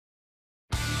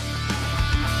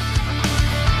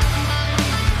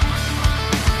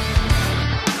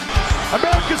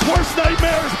worst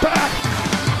nightmare is back.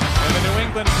 And the New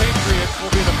England Patriots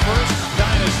will be the first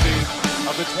dynasty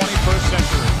of the 21st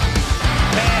century.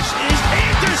 Pass is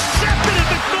intercepted at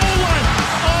the goal line.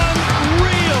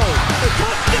 Unreal.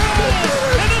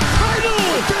 Touchdown! And a title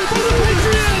for the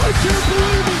Patriots. I can't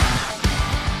believe it.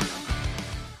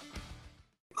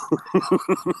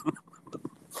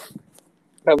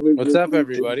 What's up,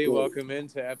 everybody? Welcome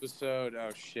into episode... Oh,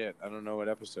 shit. I don't know what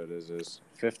episode is this.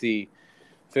 50...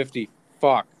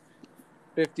 Fuck.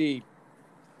 50...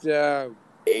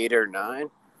 8 or 9?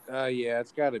 Yeah,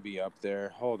 it's got to be up there.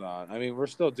 Hold on. I mean, we're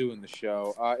still doing the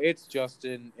show. It's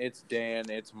Justin, it's Dan,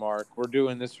 it's Mark. We're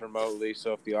doing this remotely,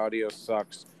 so if the audio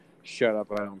sucks, shut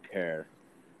up. I don't care.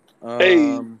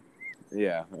 Hey.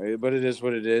 Yeah, but it is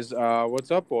what it is.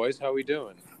 What's up, boys? How we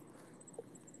doing?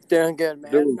 Doing good,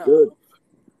 man. Doing good.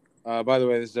 By the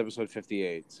way, this is episode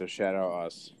 58, so shout out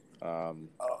us.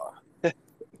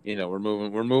 You know, we're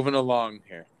moving along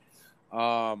here.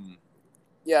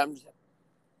 Yeah,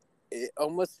 it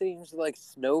almost seems like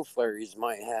snow flurries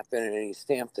might happen in East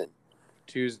Hampton.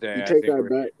 Tuesday. You take that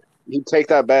back. You take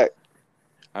that back.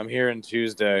 I'm hearing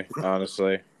Tuesday,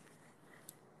 honestly.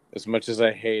 As much as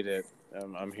I hate it,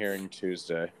 I'm hearing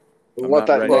Tuesday. I I'm want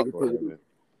not that ready for negativity. it.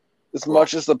 As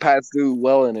much as the Pats do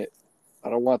well in it, I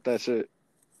don't want that shit.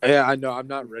 Yeah, I know. I'm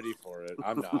not ready for it.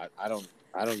 I'm not. I don't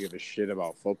give a shit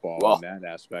about football in that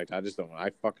aspect. I just don't. I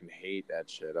fucking hate that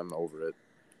shit. I'm over it.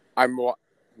 I'm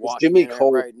watching it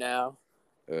right now.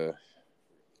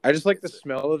 I just like the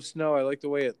smell of snow. I like the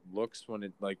way it looks when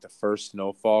it like the first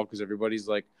snowfall because everybody's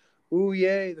like, "Ooh,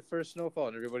 yay, the first snowfall,"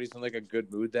 and everybody's in like a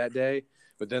good mood that day.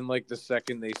 But then like the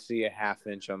second they see a half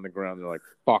inch on the ground, they're like,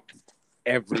 "Fuck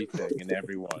everything and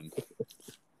everyone."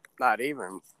 Not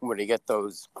even when you get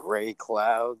those gray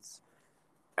clouds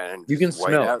and you can white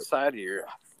smell outside. You're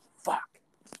fuck.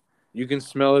 You can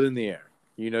smell it in the air.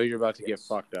 You know you're about to get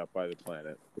fucked up by the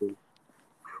planet.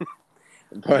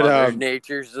 But Mother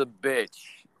Nature's a bitch.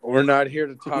 We're not here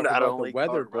to talk Not about only the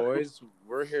weather, karma. boys.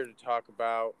 We're here to talk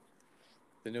about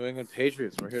the New England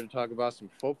Patriots. We're here to talk about some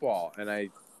football. And I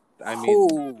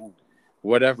mean,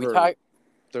 whatever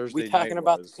Thursday we talking night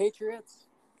about was, the Patriots?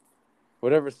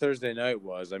 whatever Thursday night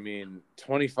was. I mean,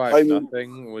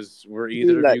 25-0 was. Were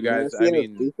either of you guys?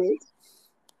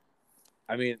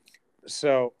 I mean,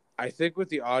 so I think with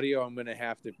the audio, I'm gonna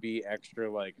have to be extra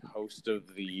like host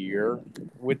of the year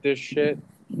with this shit.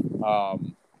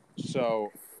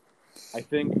 So I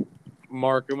think,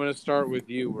 Mark, I'm gonna start with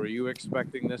you. Were you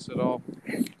expecting this at all?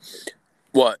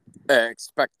 What? I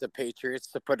expect the Patriots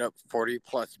to put up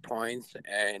 40-plus points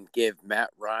and give Matt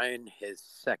Ryan his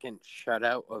second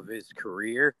shutout of his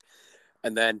career.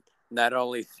 And then not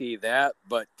only see that,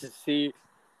 but to see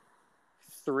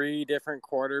 3 different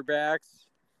quarterbacks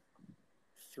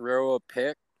throw a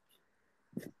pick.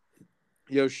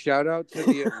 Yo, shout out to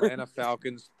the Atlanta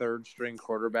Falcons third-string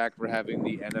quarterback for having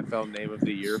the NFL name of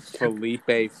the year,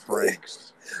 Felipe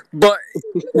Franks. But,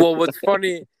 well, what's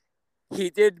funny, he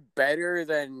did better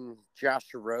than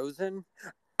Josh Rosen.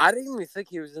 I didn't even think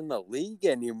he was in the league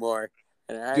anymore.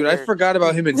 Dude, I forgot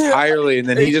about him entirely, and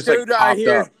then he just like popped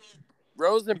up.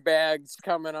 Rosenbag's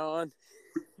coming on,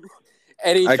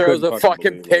 and he throws a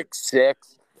fucking pick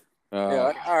six.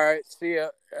 Like, all right, see ya.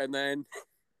 And then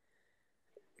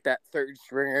that third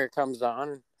stringer comes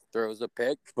on, throws a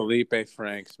pick. Felipe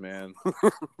Franks, man.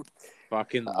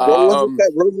 Fucking. What was it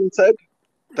that Rosen said?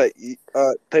 That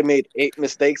they made 8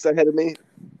 mistakes ahead of me?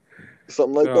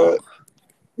 Something like that?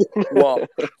 Well,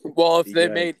 if they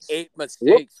made 8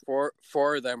 mistakes, 4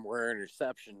 of them were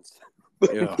interceptions.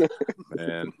 Yeah,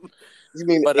 man. You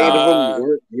mean 8 of them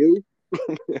weren't you?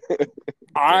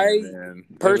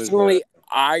 Personally,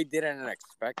 I didn't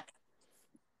expect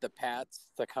the Pats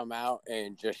to come out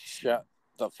and just shut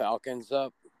the Falcons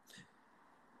up.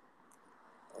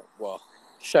 Well,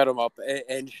 shut them up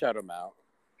and shut them out.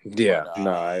 Yeah, but,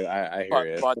 I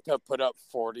hear you. But to put up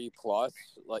 40-plus,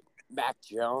 like Mac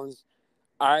Jones,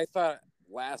 I thought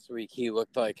last week he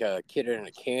looked like a kid in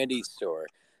a candy store.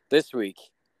 This week,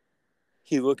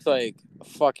 he looked like a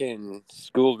fucking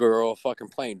schoolgirl fucking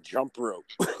playing jump rope.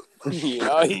 You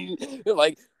know, he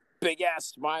like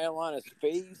big-ass smile on his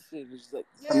face. And he's like,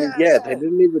 they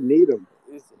didn't even need him.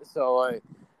 So,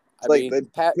 they could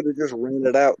have just ran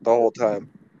it out the whole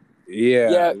time.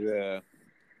 Yeah.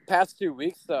 Past 2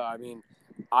 weeks, though, I mean,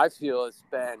 I feel it's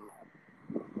been...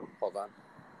 Hold on.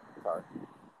 Sorry.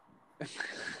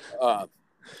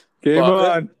 Game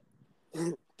on.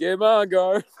 Game on,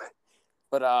 Garth.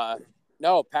 But,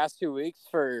 no, past 2 weeks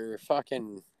for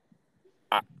fucking...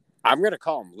 I'm going to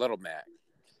call him Little Mac.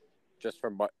 Just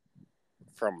from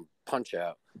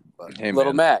Punch-Out. But hey,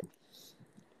 Little Mac.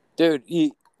 Dude,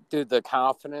 Dude, the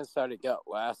confidence that he got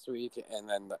last week, and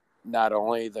then not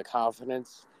only the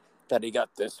confidence that he got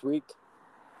this week.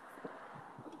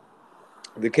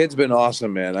 The kid's been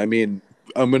awesome, man. I mean,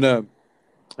 I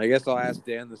guess I'll ask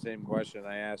Dan the same question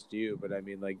I asked you, but I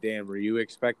mean, like, Dan, were you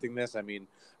expecting this? I mean,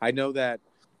 I know that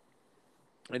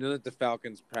the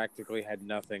Falcons practically had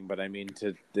nothing, but I mean,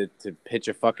 to pitch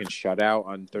a fucking shutout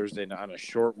on Thursday night on a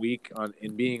short week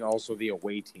and being also the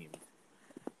away team.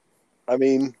 I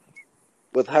mean,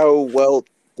 with how well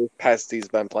the Pasty's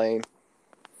been playing,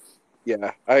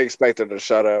 yeah, I expected a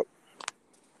shutout.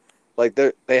 Like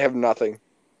they have nothing.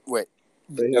 Wait,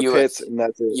 They have hits, and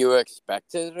that's it. You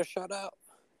expected a shutout?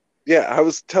 Yeah, I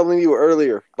was telling you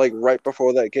earlier, like right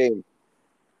before that game.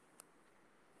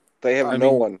 They have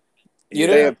no one. You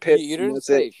They have Pitt, you and didn't that's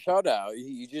say it. shutout.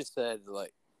 You just said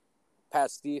like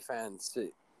past defense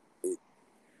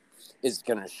is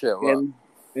gonna show up.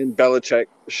 And Belichick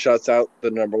shuts out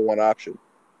the number one option,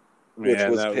 which Yeah,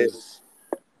 was Pitt.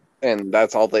 And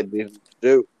that's all they needed to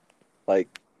do.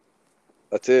 Like,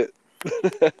 that's it.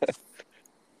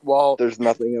 Well, there's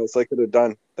nothing else they could have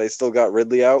done. They still got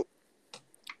Ridley out.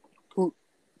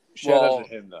 Shout out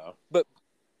to him though. But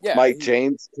yeah, Mike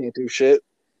James can't do shit.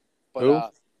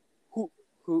 But who's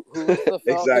the Falcons'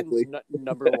 Exactly.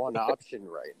 number one option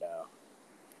right now?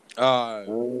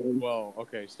 Well,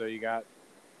 okay, so you got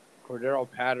Cordero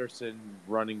Patterson,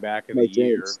 running back of Mike the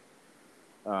year.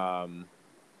 James.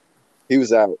 He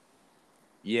was out.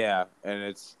 Yeah,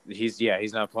 and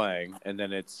he's not playing, and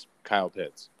then it's Kyle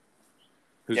Pitts,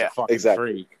 who's a fucking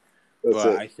freak. That's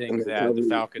but it. I think that the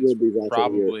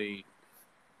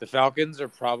Falcons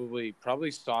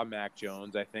probably saw Mac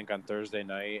Jones, I think, on Thursday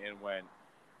night and went,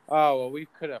 oh, well, we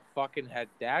could have fucking had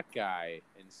that guy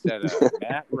instead of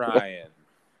Matt Ryan.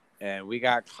 And we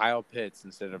got Kyle Pitts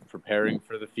instead of preparing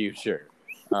for the future.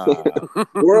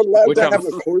 We're allowed to have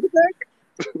a quarterback?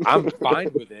 I'm fine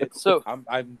with it. So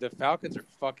the Falcons are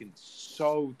fucking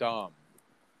so dumb.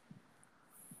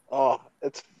 Oh,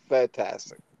 it's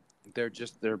fantastic. They're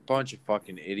a bunch of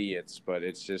fucking idiots, but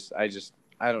it's just I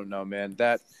don't know, man.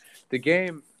 That the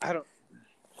game I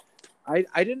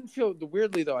didn't feel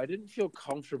weirdly though, I didn't feel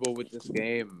comfortable with this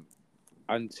game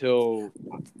until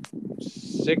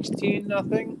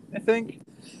 16-0, I think,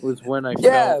 was when I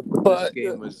felt this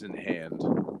game was in hand.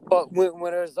 But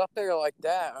when it was up there like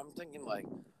that, I'm thinking like,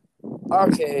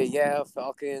 okay, yeah,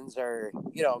 Falcons are,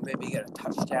 maybe get a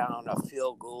touchdown, a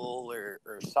field goal or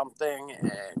something,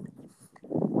 and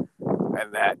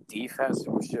that defense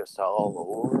was just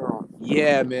all over them.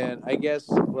 Yeah, man. I guess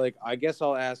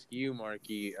I'll ask you,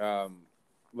 Marky,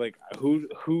 like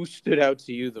who stood out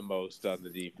to you the most on the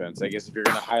defense? I guess if you're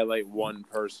gonna highlight one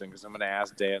person, because I'm gonna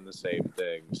ask Dan the same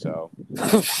thing. So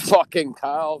fucking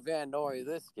Kyle Van Noy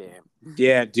this game.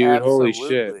 Yeah, dude. Absolutely. Holy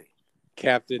shit,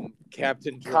 Captain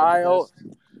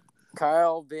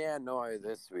Kyle Van Noy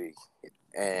this week,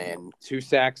 and 2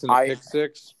 sacks and a pick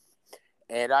six.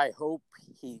 And I hope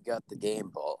he got the game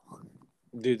ball.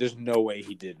 Dude, there's no way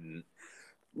he didn't.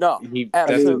 No,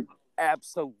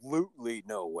 absolutely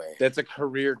no way. That's a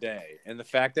career day. And the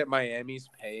fact that Miami's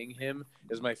paying him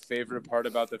is my favorite part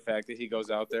about the fact that he goes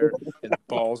out there and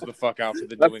balls the fuck out for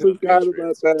the New England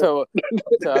Patriots. That's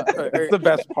the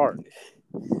best part.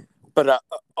 But,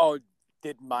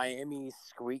 did Miami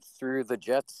squeak through the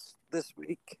Jets this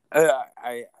week? I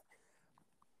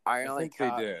only think they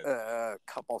did. A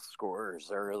couple scores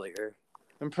earlier.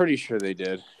 I'm pretty sure they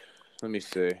did. Let me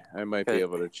see. I might be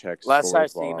able to check. Last I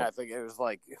seen, I think it was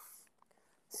like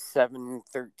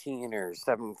 7-13 or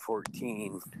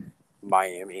 7-14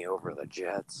 Miami over the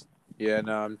Jets. Yeah,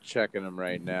 no, I'm checking them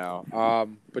right now.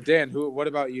 But Dan, what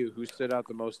about you? Who stood out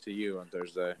the most to you on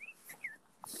Thursday?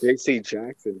 J.C.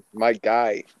 Jackson, my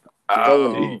guy.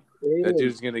 Oh, that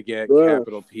dude's gonna get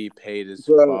capital P paid as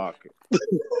fuck.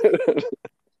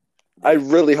 I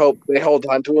really hope they hold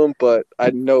on to him, but I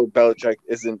know Belichick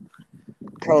isn't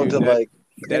prone to that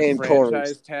paying franchise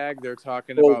corners. tag. They're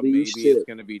talking about maybe shit. It's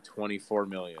gonna be $24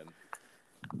 million.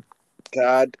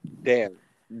 God damn,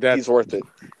 he's worth it.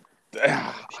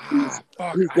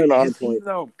 Fuck, he's been on point.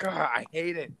 though. God, I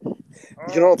hate it.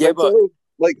 You don't think so?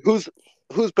 Like who's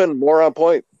been more on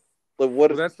point? Like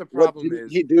what? Well, that's the problem. What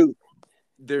did he do?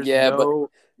 They're saying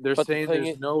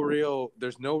there's no real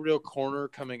corner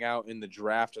coming out in the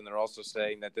draft, and they're also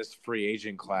saying that this free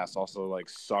agent class also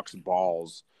sucks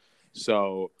balls.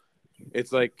 So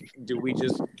it's like, do we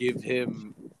just give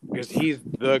him, because he's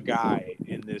the guy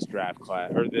in this draft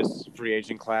class or this free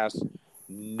agent class?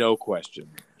 No question,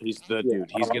 he's the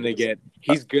dude. He's gonna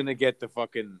get the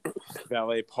fucking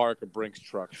valet park or Brinks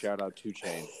truck. Shout out 2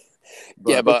 Chainz.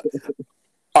 Yeah, but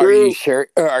are you sure?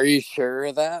 Are you sure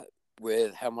of that?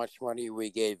 with how much money we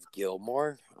gave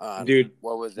Gilmore on, Dude.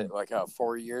 what was it, like a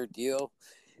 4-year deal?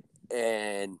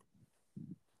 And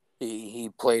he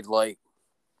played like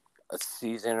a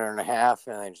season and a half,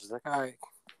 and then just like, all right.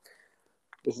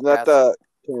 Isn't that the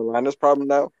Carolina's problem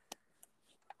now?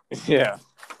 Yeah,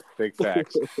 big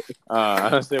facts.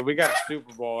 I said we got a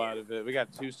Super Bowl out of it. We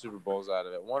got 2 Super Bowls out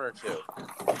of it, 1 or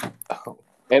 2.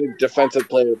 And defensive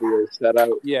player of the year. Shout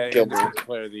out. Yeah, and Gilmore. Defensive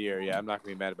Player of the Year. Yeah, I'm not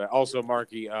gonna be mad about it. Also,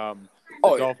 Marky, the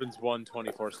Dolphins won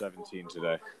 24-17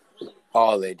 today.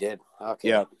 Oh, they did. Okay.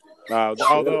 Yeah.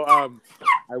 Although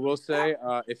I will say,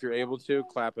 if you're able to,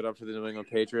 clap it up for the New England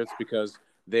Patriots because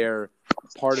they're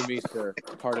part of me, sir.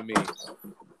 Part of me.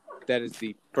 That is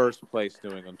the first place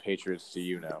New England Patriots to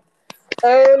you now.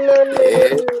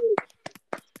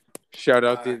 Shout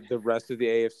out the rest of the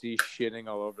AFC shitting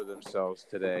all over themselves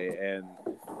today, and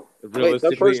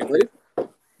realistically,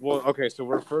 well, okay, so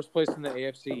we're first place in the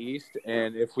AFC East,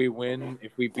 and if we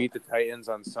beat the Titans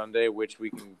on Sunday, which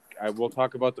we'll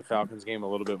talk about the Falcons game a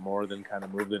little bit more than kind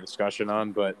of move the discussion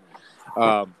on, but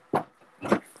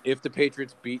if the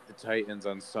Patriots beat the Titans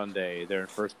on Sunday, they're in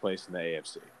first place in the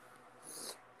AFC.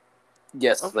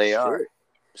 Yes, they are.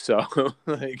 So,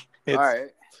 like,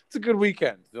 it's a good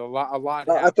weekend. A lot.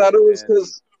 I thought it was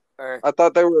because I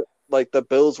thought they were like the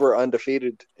Bills were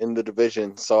undefeated in the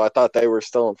division, so I thought they were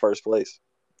still in first place.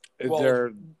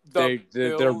 Their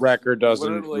record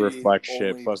doesn't reflect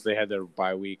shit. Plus, they had their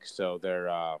bye week, so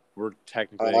we're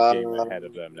technically a game ahead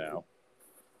of them now.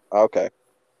 Okay.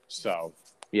 So,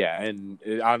 yeah, and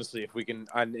honestly, if we can,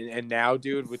 and now,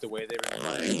 dude, with the way they've been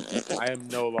playing, I am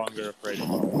no longer afraid of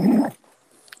Buffalo.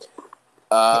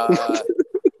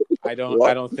 I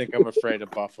don't think I'm afraid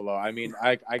of Buffalo. I mean,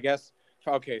 I guess.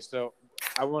 Okay, so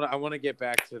I want to get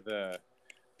back to the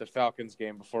Falcons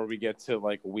game before we get to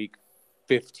like week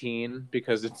 15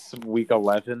 because it's week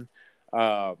 11.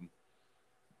 I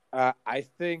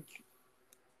think,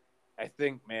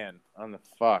 man, on the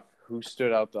fuck, who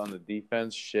stood out on the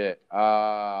defense? Shit.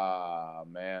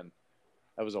 Man,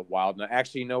 that was a wild night.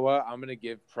 Actually, you know what? I'm gonna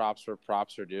give props where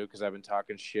props are due because I've been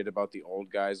talking shit about the old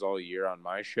guys all year on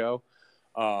my show.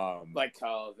 Like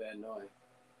Kyle Van Noy.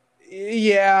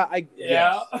 Yeah,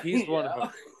 he's one of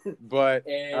them. But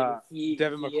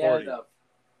Devin McCourty.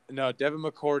 Devin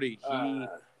McCourty.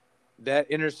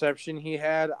 That interception he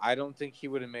had, I don't think he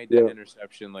would have made that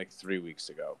interception like 3 weeks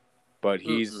ago. But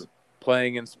he's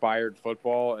playing inspired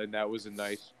football, and that was a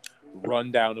nice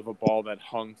rundown of a ball that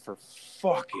hung for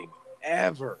fucking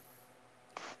ever.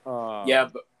 But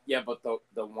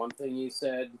the one thing you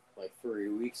said like 3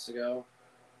 weeks ago.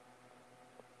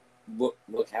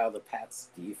 Look how the Pats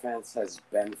defense has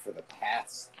been for the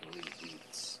past 3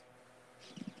 weeks.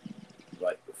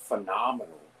 Like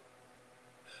phenomenal.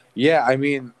 Yeah, I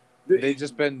mean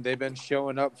they've been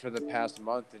showing up for the past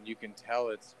month, and you can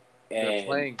tell they're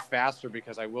playing faster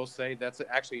because I will say that's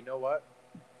actually, you know what?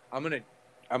 I'm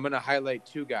gonna highlight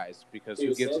 2 guys because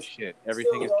who gives a shit?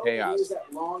 Everything is chaos.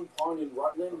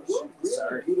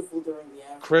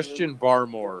 Christian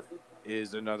Barmore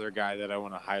is another guy that I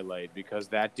want to highlight because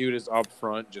that dude is up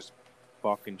front just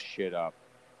fucking shit up.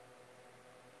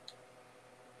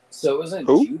 So isn't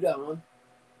Judon?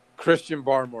 Christian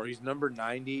Barmore, he's number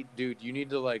 90. Dude, you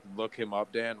need to like look him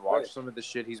up, Dan. Watch some of the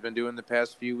shit he's been doing the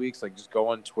past few weeks. Like just go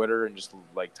on Twitter and just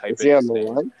like type in his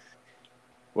name. Line?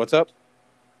 What's up?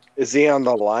 Is he on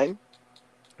the line?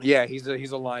 Yeah, he's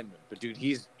a lineman. But dude,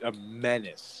 he's a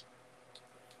menace.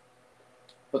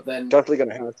 But then definitely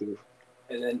gonna have to.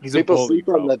 And then people sleep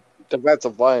on the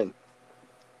defensive line.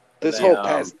 This whole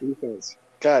Pats defense,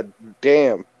 god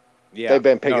damn, they've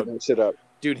been picking that shit up.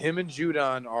 Dude, him and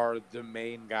Judon are the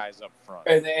main guys up front.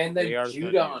 And then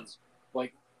Judon,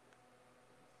 like,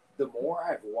 the more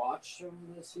I've watched him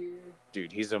this year,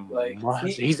 dude, he's a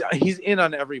monster. He's in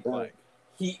on every play.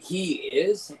 He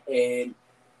is, and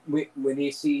when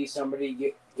you see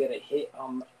somebody get a hit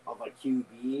on a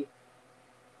QB,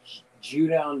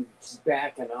 Judon's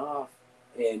backing off.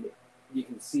 And you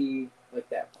can see like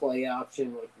that play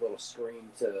option, like little screen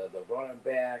to the running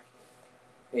back,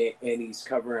 and he's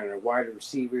covering a wide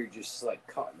receiver, just like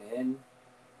cutting in.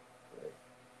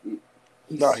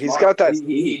 He's got that.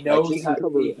 He knows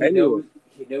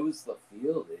he knows the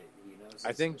field.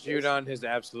 I think Judon has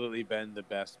absolutely been the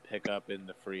best pickup in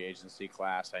the free agency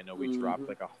class. I know we dropped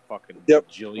like a fucking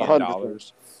 $1 billion.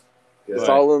 It's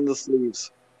all in the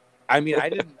sleeves. I mean,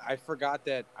 I forgot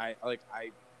that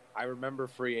I remember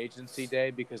free agency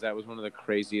day because that was one of the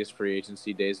craziest free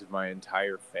agency days of my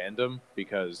entire fandom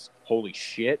because holy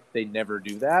shit, they never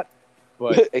do that.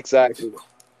 But exactly.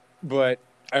 But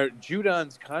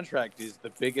Judon's contract is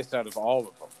the biggest out of all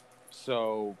of them.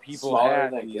 So people smaller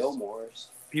than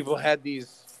Gilmore's. people had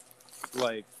these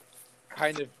like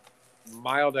kind of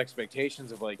mild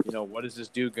expectations of like, you know, what is this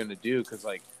dude gonna do? Because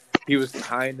like he was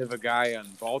kind of a guy on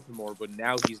Baltimore, but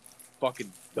now he's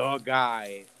fucking the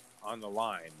guy on the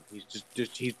line. He's just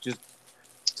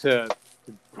to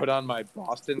put on my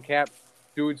Boston cap.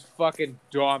 Dude's fucking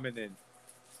dominant.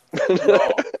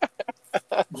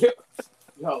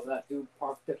 Yo, that dude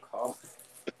parked the car.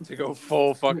 To go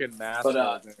full fucking mascot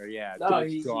But, there. Yeah, no,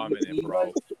 dude's dominant, he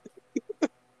bro.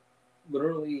 like,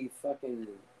 literally fucking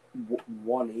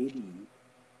 180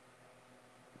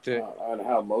 on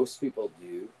how most people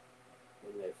do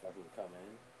when they fucking come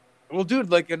in. Well, dude,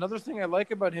 like another thing I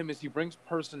like about him is he brings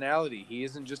personality. He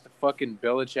isn't just a fucking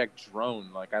Belichick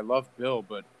drone. Like I love Bill,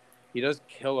 but he does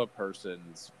kill a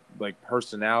person's like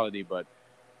personality. But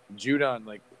Judon,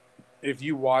 like if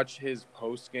you watch his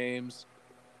post games,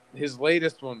 his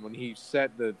latest one when he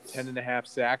set the 10.5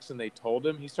 sacks and they told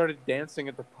him, he started dancing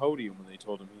at the podium when they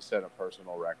told him he set a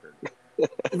personal record.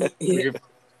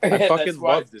 I fucking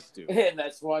love this dude. And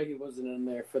that's why he wasn't in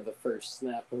there for the first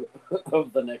snap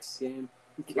of the next game.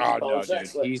 Oh no,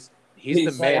 dude, like, he's the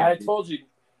like, man. I told you,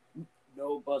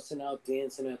 no busting out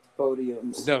dancing at the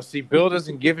podiums. No, see, Bill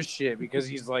doesn't give a shit because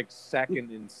he's like second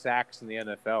in sacks in the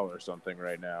NFL or something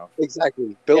right now.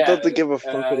 Exactly. Bill Yeah, doesn't give a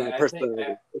fuck about I personality.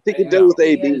 think- If he can do it with He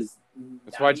AB. has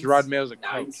That's why Gerard Mayo's a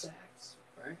 9 coach. sacks,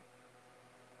 right?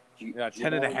 Yeah,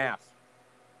 10.5.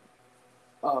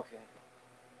 Oh, okay.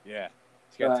 Yeah.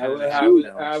 He's got 10.5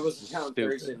 now, I which was is counting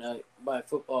stupid. Thursday night. My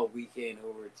football weekend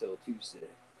over till Tuesday.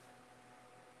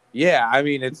 Yeah, I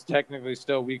mean it's technically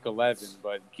still week 11,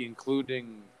 but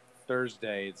including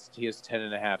Thursday, he has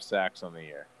 10.5 sacks on the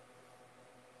year,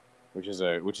 which is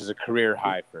a career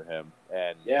high for him.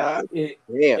 And Yeah.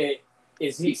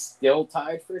 Is he still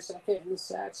tied for second in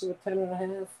sacks with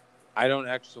 10.5? I don't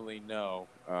actually know.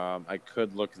 I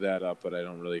could look that up, but I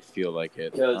don't really feel like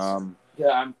it. Because yeah,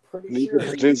 I'm pretty Meet sure the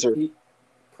producer. he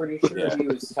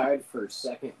was tied for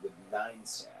second with 9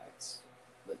 sacks,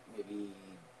 like maybe.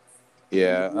 2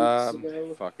 weeks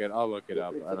ago. Fuck it, I'll look it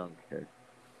up. I don't care.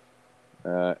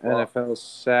 NFL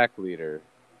sack leader.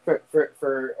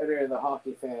 For any of the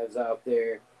hockey fans out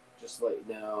there, just to let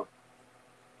you know,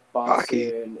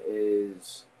 Boston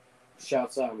is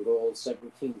shots on goal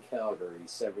 17 Calgary,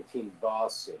 17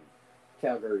 Boston.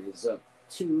 Calgary is up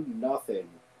 2-0,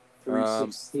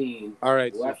 3:16. All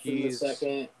right, so Left in the he's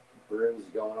second. Bruins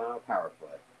going on a power play.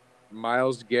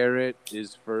 Myles Garrett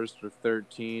is first with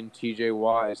 13. TJ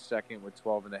Watt is second with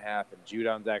 12.5, and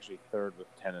Judon's actually third with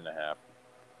 10.5.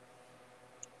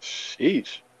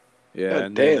 Sheesh. Yeah, God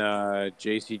and damn. then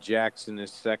J.C. Jackson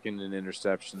is second in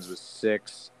interceptions with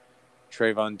 6.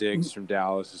 Trayvon Diggs from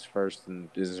Dallas is first and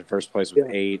is in first place with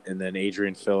 8, and then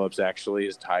Adrian Phillips actually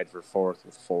is tied for fourth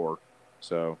with 4.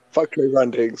 So Fuck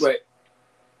Trayvon Diggs. Wait,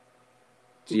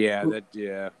 yeah,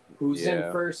 who's Yeah.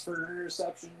 in first for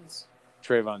interceptions?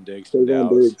 Trayvon Diggs from Trayvon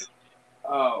Dallas. Diggs.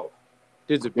 Oh,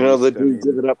 Dude's a You know, the beast. I mean, dude's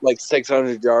giving up like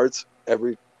 600 yards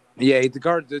every. yeah, the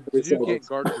dude can't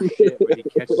guard for shit, but he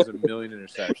catches a million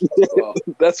interceptions. well,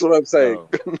 That's what I'm saying.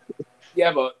 So,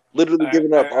 yeah, but Literally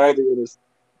giving up all the interceptions.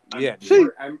 yeah,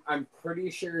 I'm pretty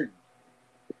sure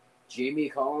Jamie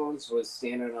Collins was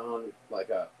standing on like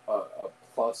a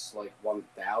plus like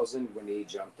 1,000 when he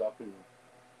jumped up and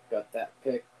got that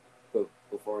pick, but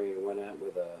before he went out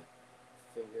with a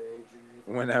finger injury.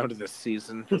 went out of the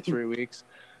season for 3 weeks.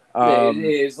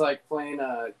 It's like playing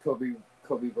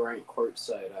Kobe Bryant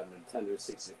courtside on Nintendo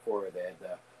 64. They had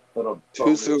the little Too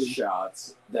bonus soon.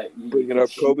 shots that you Bringing could up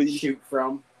Kobe. shoot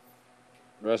from.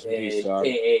 Rest in peace, And dog.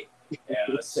 a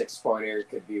 6-pointer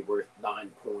could be worth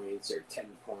 9 points or 10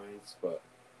 points, but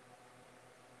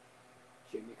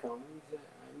Jimmy Collins.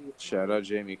 Shout out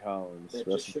Jamie Collins. That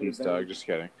Rest just in peace, should've been- dog. Just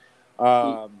kidding.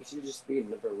 He should just be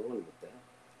number 1 with that.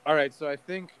 All right, so I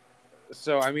think,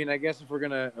 I mean, I guess if we're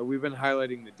gonna, we've been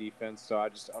highlighting the defense, so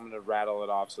I'm gonna rattle it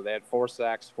off. So they had 4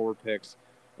 sacks, 4 picks,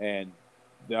 and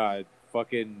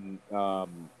fucking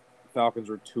Falcons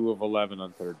were 2 of 11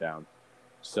 on third down.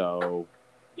 So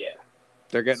Yeah.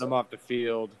 they're getting them off the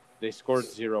field. They scored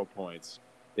 0 points.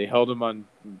 They held them on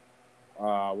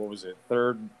what was it,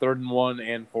 third and 1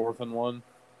 and 4th and 1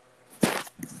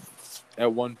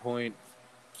 at one point.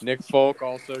 Nick Folk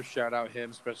also, shout out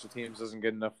him. Special teams doesn't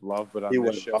get enough love, but on He this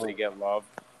went show off. they get love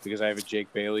because I have a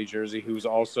Jake Bailey jersey who's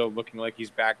also looking like he's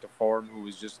back to form, who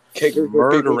was just Kicker,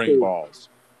 murdering kicker. balls.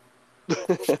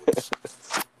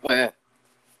 Oh, yeah.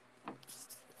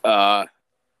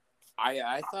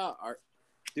 I thought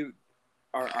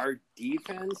our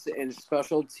defense and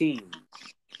special teams.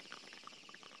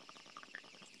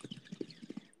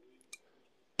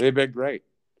 They've been great.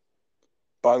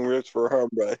 Bong rips for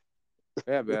hombre.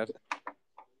 Yeah, man.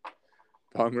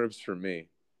 Bong ribs for me.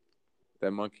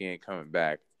 That monkey ain't coming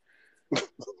back.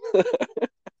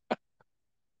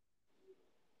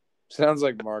 Sounds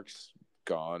like Mark's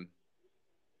gone.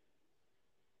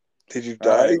 Did you All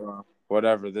die? right, well,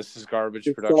 whatever. This is garbage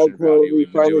Your production cloud quality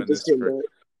value. finally just came back.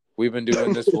 We've been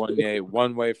doing this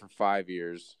one way for 5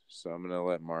 years. So I'm gonna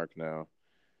let Mark know.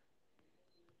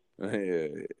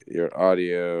 Your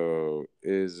audio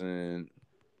isn't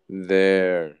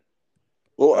there.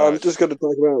 Well, I'm just going to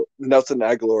talk about Nelson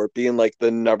Aguilar being like the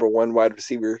number one wide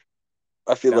receiver.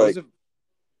 I feel like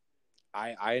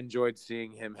I enjoyed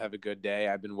seeing him have a good day.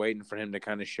 I've been waiting for him to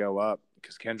kind of show up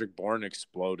because Kendrick Bourne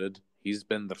exploded. He's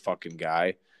been the fucking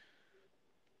guy.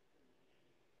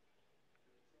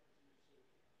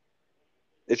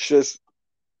 It's just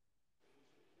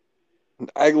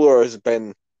Aguilar has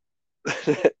been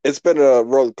it's been a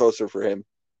roller coaster for him.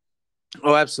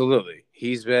 Oh, absolutely.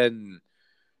 He's been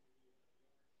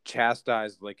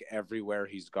chastised like everywhere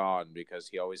he's gone because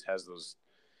he always has those.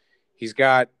 He's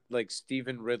got like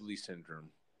Stephen Ridley syndrome.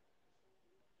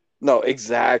 No,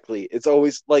 exactly. It's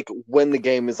always like when the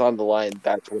game is on the line,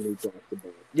 that's when he drops the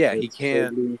ball. Yeah, he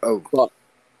can't. But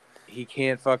he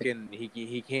can't fucking.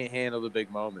 He can't handle the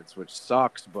big moments, which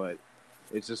sucks. But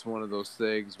it's just one of those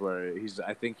things where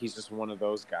I think he's just one of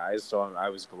those guys. So I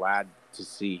was glad to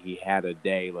see he had a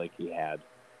day like he had.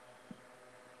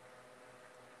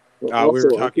 also, we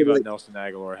were talking about Nelson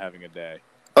Aguilar having a day.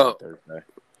 Oh, Thursday.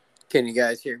 Can you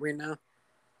guys hear me now?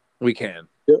 We can.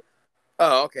 Yep.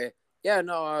 Oh, okay. Yeah,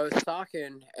 no, I was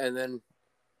talking and then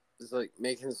just like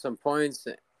making some points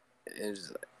and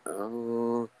just like,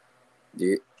 oh,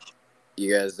 you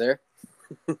guys there?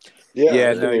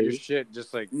 Yeah, no, your shit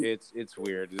just like it's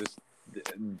weird.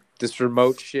 This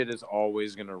remote shit is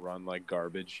always gonna run like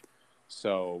garbage.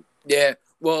 So yeah,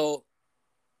 well,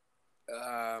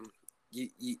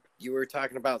 you were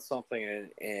talking about something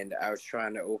and I was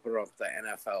trying to open up the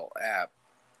NFL app,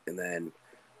 and then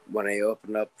when I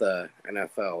opened up the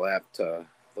NFL app to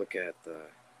look at the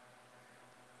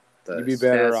you'd be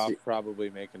better stats, off probably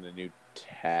making a new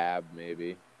tab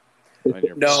maybe. On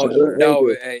your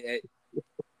no.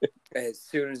 As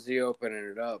soon as you open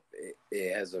it up,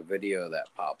 it has a video that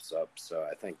pops up. So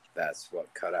I think that's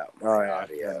what cut out my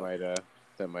audio.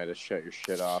 That might have shut your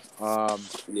shit off.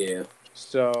 Yeah.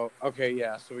 So okay,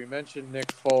 yeah. So we mentioned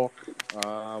Nick Folk.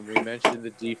 We mentioned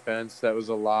the defense. That was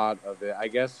a lot of it. I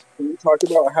guess. Can you talk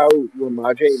about how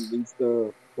Ramondre needs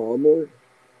to fall more?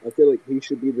 I feel like he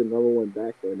should be the number one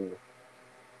back right now.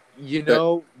 You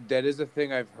know, that is a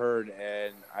thing I've heard,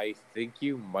 and I think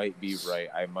you might be right.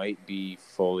 I might be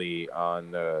fully on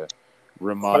the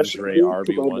Ramondre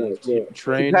RB1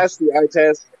 train. He passed the eye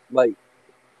test. Like,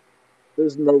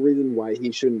 there's no reason why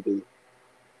he shouldn't be.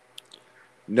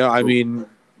 No, I mean,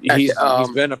 he's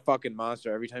been a fucking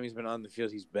monster. Every time he's been on the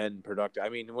field, he's been productive. I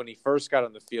mean, when he first got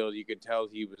on the field, you could tell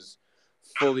he was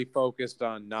fully focused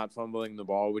on not fumbling the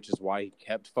ball, which is why he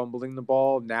kept fumbling the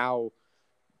ball. Now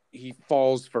he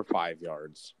falls for 5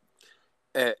 yards.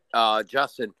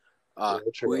 Justin,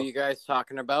 who are you guys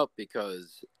talking about?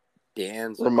 Because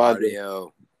Dan's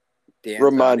audio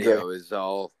is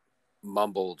all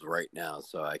mumbled right now,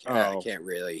 so I can't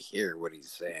really hear what he's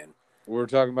saying. We're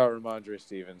talking about Ramondre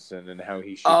Stevenson and how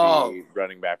he should be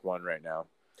running back one right now.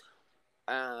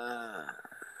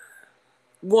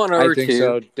 One or two. I think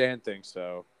so. Dan thinks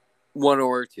so. One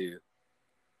or two.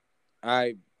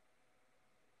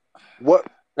 What?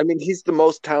 I mean, he's the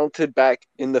most talented back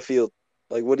in the field.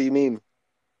 Like, what do you mean?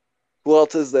 Who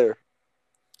else is there?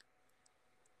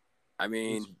 I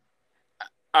mean,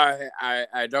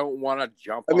 I don't want to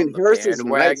jump on the Harris bandwagon. Is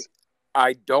nice.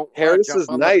 I don't want to jump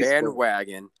on the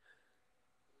bandwagon.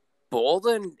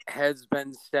 Bolden has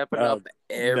been stepping up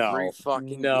every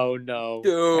fucking No.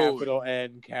 Dude. Capital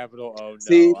N, capital O. No.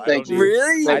 See, thank you.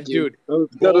 Really? Dude, I was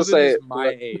gonna say is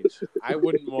my age. I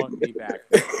wouldn't want me back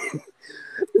there.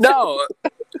 No,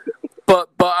 but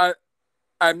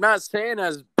I'm not saying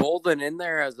as Bolden in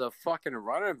there as a fucking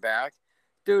running back,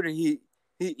 dude.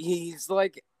 He's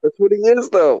like, that's what he is,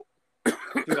 though.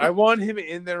 Dude, I want him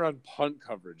in there on punt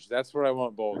coverage. That's where I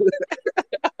want Bolden.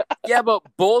 Yeah, but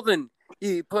Bolden,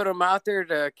 he put him out there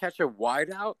to catch a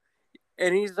wideout,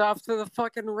 and he's off to the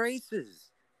fucking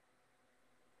races.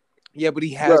 Yeah, but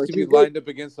he has to be lined up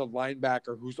against a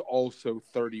linebacker who's also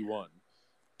 31.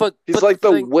 But he's like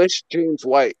the wish James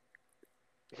White.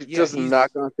 He's just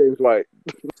knock off James White.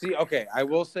 See, okay, I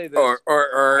will say this.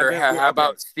 Or how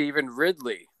about Stephen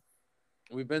Ridley?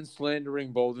 We've been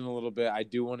slandering Bolden a little bit. I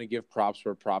do want to give props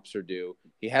where props are due.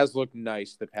 He has looked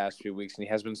nice the past few weeks, and he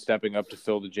has been stepping up to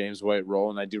fill the James White role,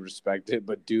 and I do respect it.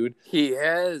 But, dude, he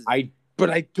has. I But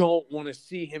I don't want to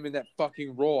see him in that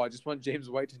fucking role. I just want James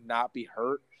White to not be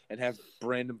hurt and have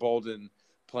Brandon Bolden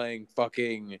playing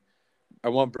fucking. I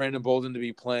want Brandon Bolden to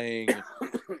be playing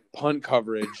punt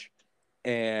coverage,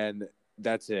 and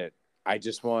that's it. I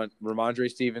just want Ramondre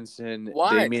Stevenson,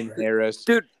 Damian Harris,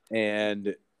 dude,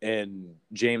 and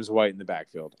James White in the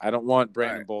backfield. I don't want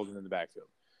Brandon Bolden in the backfield.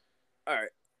 All right.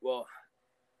 Well,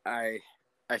 I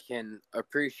can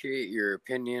appreciate your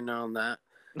opinion on that,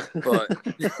 but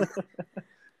this is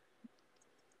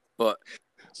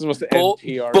the most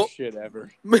NPR shit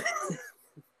ever. Do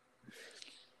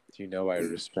you know I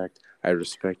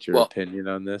respect your opinion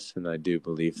on this, and I do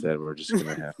believe that we're just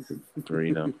gonna have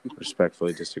to,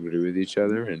 respectfully disagree with each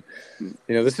other. And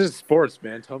this is sports,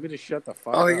 man. Tell me to shut the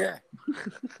fuck up. Oh yeah.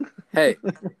 Hey,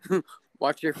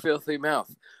 watch your filthy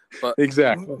mouth. But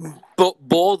exactly. But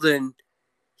Bolden,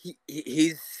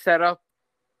 he's set up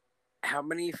how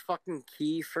many fucking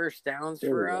key first downs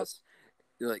for us?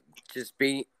 Like just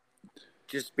being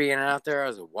out there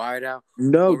as a wideout.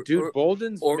 No, dude,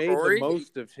 Bolden's made the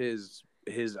most of his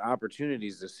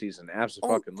opportunities this season.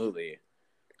 Absolutely.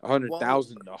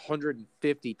 100,000,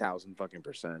 150,000 fucking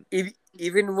percent.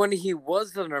 Even when he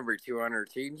was the number 2 on our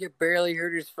team, you barely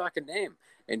heard his fucking name.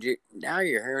 And now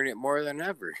you're hearing it more than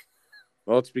ever.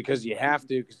 Well, it's because you have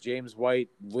to, because James White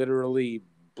literally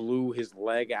blew his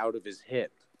leg out of his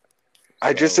hip.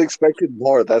 I just expected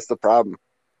more. That's the problem.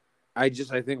 I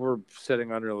think we're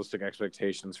setting unrealistic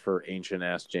expectations for ancient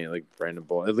ass like Brandon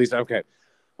Bolden. At least, okay.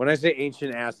 When I say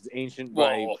ancient ass, it's ancient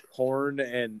by porn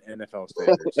and NFL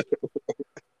standards.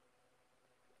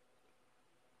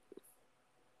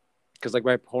 Because,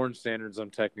 by porn standards, I'm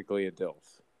technically a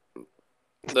DILF.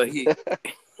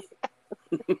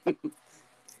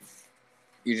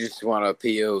 You just want a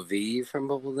POV from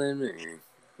Bolden? Or?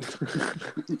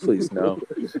 Please, no.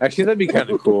 Actually, that'd be kind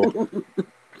of cool.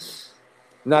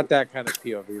 Not that kind of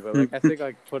POV, but I think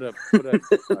put a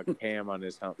cam on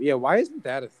his helmet. Yeah, why isn't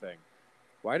that a thing?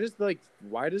 Why does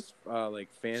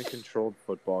fan controlled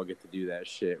football get to do that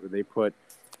shit where they put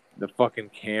the fucking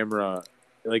camera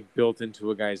built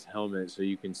into a guy's helmet so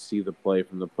you can see the play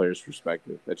from the player's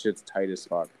perspective? That shit's tight as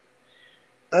fuck.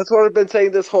 That's what I've been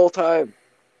saying this whole time.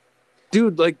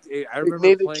 Dude, I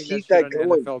remember playing that shit on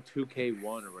NFL 2K1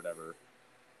 or whatever.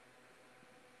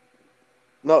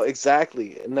 No,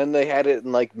 exactly. And then they had it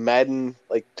in Madden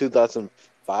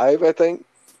 2005, I think.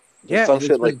 Yeah, some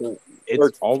shit like that.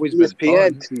 It's always been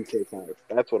fun. 2K5.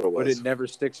 That's what it was. But it never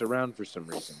sticks around for some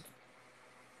reason.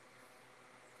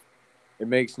 It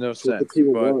makes no sense.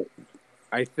 But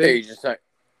I think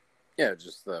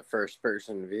just the first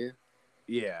person view.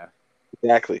 Yeah.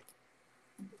 Exactly.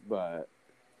 But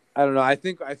I don't know. I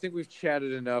think we've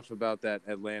chatted enough about that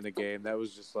Atlanta game. That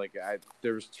was just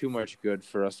there was too much good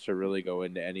for us to really go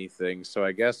into anything. So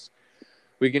I guess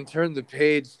we can turn the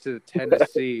page to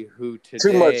Tennessee, who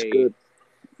today too much good.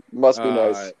 Must be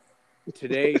nice.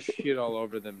 Today shit all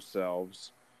over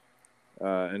themselves,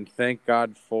 and thank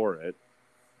God for it.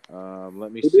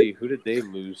 Let me see. Who did they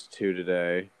lose to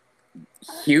today?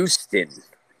 Houston.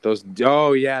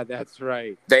 Oh yeah, that's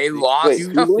right. They lost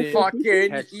to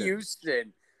fucking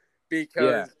Houston.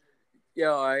 Because,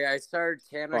 I started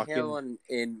Tannehill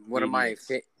in one of my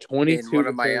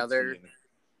other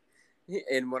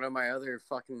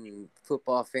fucking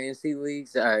football fantasy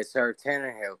leagues. I started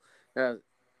Tannehill.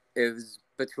 It was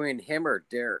between him or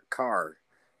Derek Carr,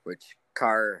 which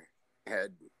Carr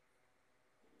had,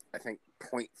 I think,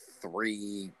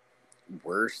 0.3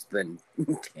 worse than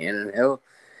Tannehill.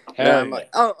 And I'm like,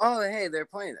 hey, they're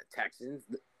playing the Texans.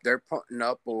 They're putting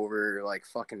up over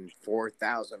fucking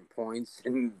 4,000 points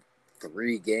in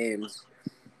 3 games.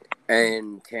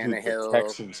 And Tannehill. The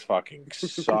Texans fucking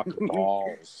suck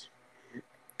balls.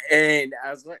 And I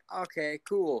was like, okay,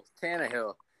 cool.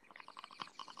 Tannehill.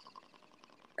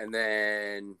 And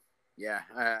then,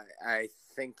 I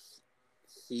think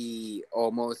he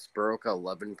almost broke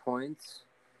 11 points.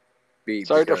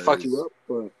 Sorry to fuck you up,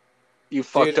 but you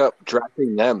fucked up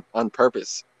drafting them on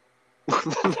purpose.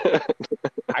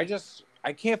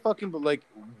 I can't fucking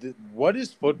what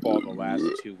is football the last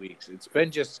 2 weeks? It's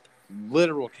been just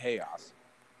literal chaos.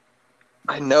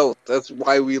 I know. That's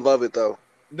why we love it, though.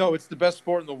 No, it's the best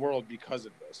sport in the world because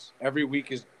of this. Every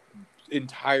week is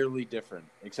entirely different,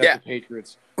 except the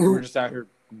Patriots. We're just out here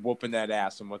whooping that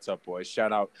ass. And what's up, boys?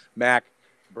 Shout out Mac,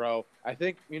 bro. I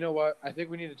think you know what? I think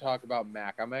we need to talk about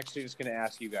Mac. I'm actually just gonna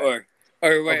ask you guys. Wait,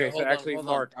 okay, so actually,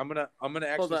 Mark, I'm gonna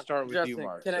actually start with Justin, you,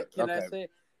 Mark. Can I say?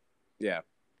 Yeah,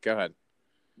 go ahead.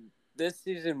 This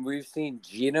season, we've seen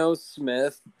Geno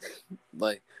Smith.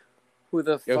 Who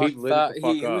the fuck thought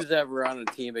he was ever on a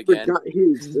team again? Forgot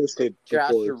he existed.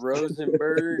 Josh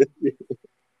Rosenberg.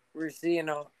 we're seeing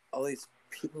all these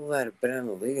people that have been in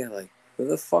the league. I'm like, who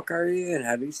the fuck are you, and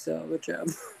how do you still have a job?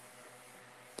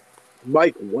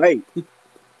 Mike White.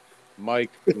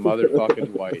 Mike motherfucking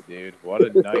White, dude. What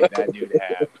a night that dude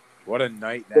had. What a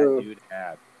night that dude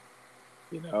had.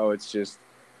 You know, it's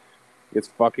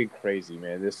fucking crazy,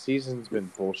 man. This season's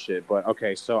been bullshit. But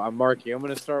okay, so I'm Marky. I'm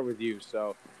gonna start with you.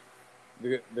 So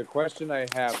the question I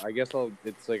have, I guess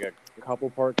it's like a couple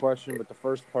part question, but the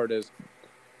first part is,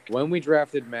 when we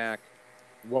drafted Mac,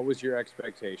 what was your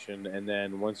expectation? And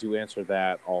then once you answer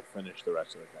that, I'll finish the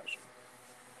rest of the question.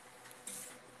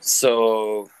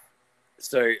 So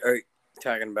are you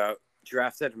talking about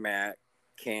drafted Mac?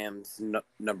 Cam's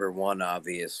number one,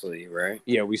 obviously, right?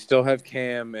 Yeah, we still have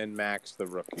Cam and Max, the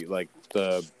rookie, like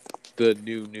the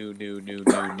new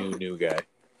guy.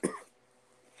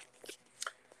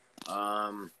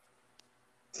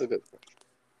 That's a good question.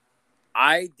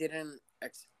 I didn't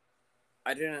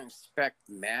expect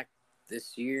Mac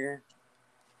this year.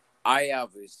 I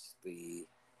obviously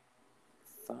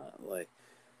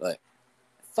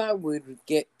thought we'd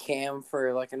get Cam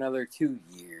for like another 2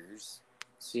 years.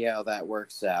 See how that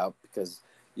works out, because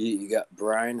you got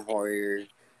Brian Hoyer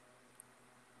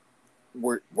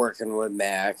working with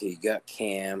Mac. You got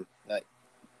Cam. Like,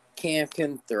 Cam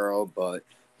can throw, but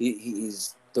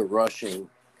he's the Russian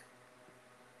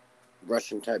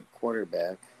type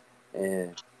quarterback,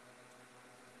 and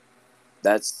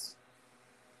that's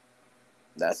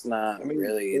not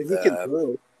really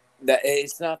the that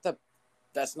it's not the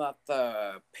that's not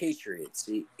the Patriots.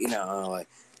 Like,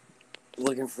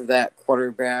 looking for that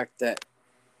quarterback that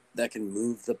can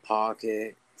move the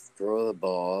pocket, throw the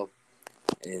ball,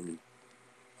 and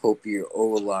hope your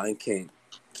O-line can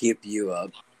keep you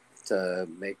up to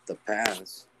make the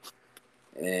pass.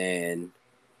 And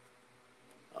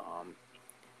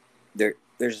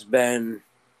there's been,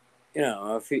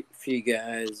 a few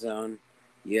guys on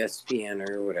ESPN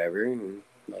or whatever, and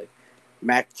like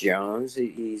Mac Jones,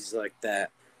 he's like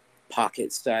that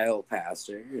pocket style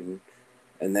passer,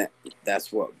 and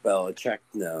that's what Belichick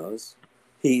knows.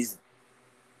 He's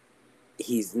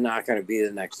not going to be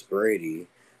the next Brady,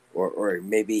 or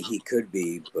maybe he could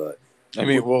be, but I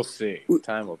mean, we'll see.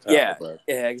 Time will tell. Yeah, but.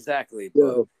 yeah, exactly.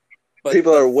 But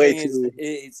people are way too.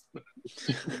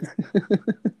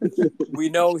 We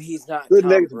know he's not the Tom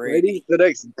next Brady. The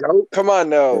next GOAT. Come on,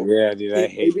 no. Yeah, dude, I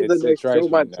hate it. The next drives Joe me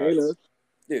Montana. nuts.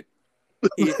 Dude,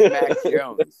 he's Mac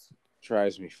Jones.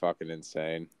 Drives me fucking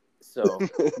insane. So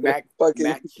Mac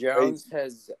Jones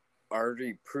has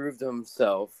already proved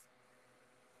himself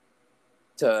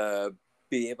to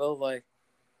be able to, like,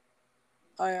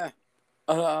 oh yeah,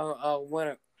 I'll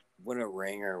win a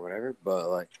ring or whatever, but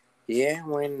like, he ain't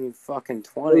winning fucking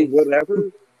 20. Whatever.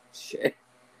 Shit.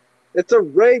 It's a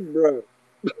ring, bro.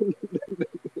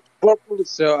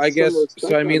 So I guess.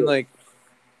 So I mean, like,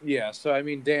 yeah. So I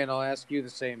mean, Dan, I'll ask you the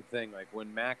same thing. Like,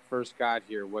 when Mac first got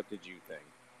here, what did you think?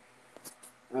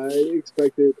 I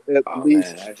expected at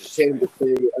least him to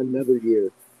stay another year.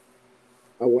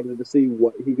 I wanted to see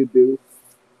what he could do.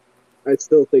 I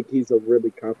still think he's a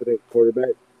really competent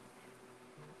quarterback.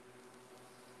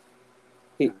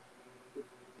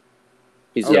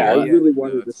 I really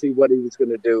wanted to see what he was going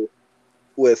to do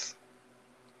with.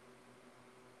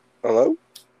 Hello?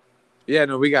 Yeah,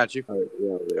 no, we got you. All right,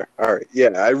 yeah, there. All right,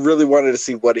 yeah, I really wanted to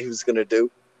see what he was going to do,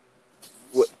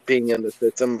 being in the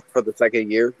system for the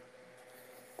second year.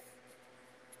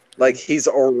 Like, he's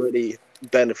already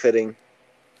benefiting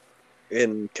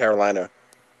in Carolina.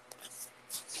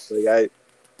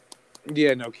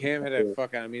 Yeah, no, Cam had a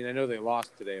fucking. I mean, I know they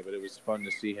lost today, but it was fun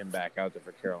to see him back out there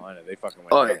for Carolina. They fucking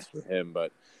went nuts for him,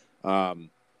 but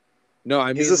no,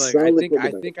 I mean, like,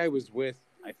 I think I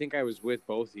was with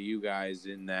both of you guys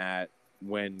in that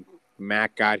when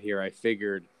Mac got here, I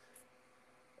figured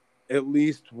at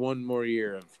least one more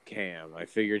year of Cam. I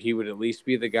figured he would at least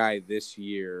be the guy this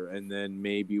year, and then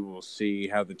maybe we'll see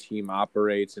how the team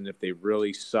operates, and if they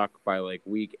really suck by like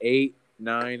week 8,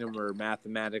 9, and we're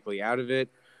mathematically out of it,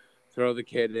 throw the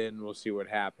kid in. We'll see what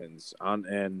happens.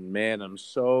 And man, I'm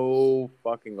so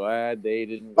fucking glad they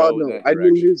didn't go in that direction. I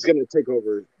knew he was going to take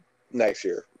over next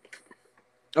year.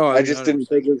 Oh, I just didn't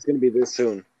think it was going to be this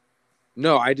soon.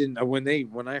 No, I didn't.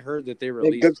 When I heard that they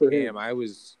released Cam, I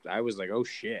was like, oh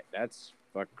shit, that's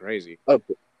fucking crazy.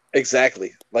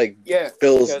 Exactly. Like, yeah,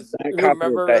 Bill's that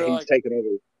confident that he's taking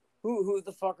over. Who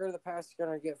the fuck are the Pats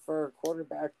gonna get for a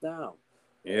quarterback now?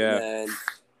 Yeah,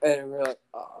 and we're like,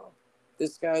 oh,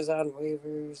 this guy's on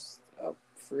waivers,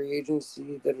 free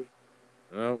agency.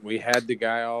 Well, we had the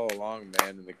guy all along,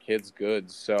 man, and the kid's good.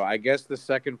 So I guess the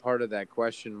second part of that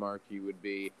question, Marky, would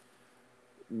be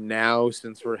now,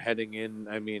 since we're heading in.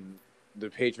 I mean, the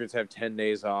Patriots have 10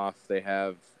 days off. They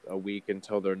have a week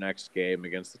until their next game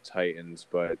against the Titans.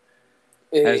 But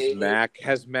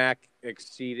has Mac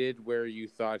exceeded where you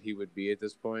thought he would be at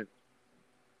this point?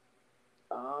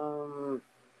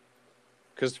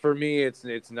 Because for me,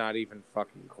 it's not even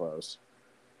fucking close.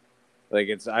 Like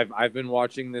I've been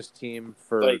watching this team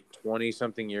for 20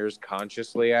 something years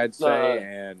consciously, I'd say,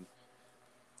 and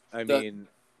I mean,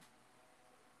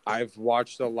 I've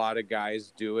watched a lot of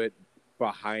guys do it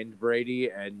behind Brady,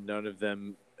 and none of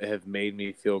them have made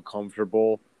me feel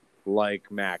comfortable like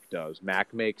Mac does.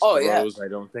 Mac makes throws I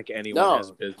don't think anyone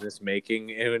has business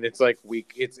making, and it's like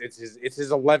it's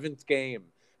his 11th game,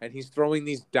 and he's throwing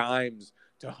these dimes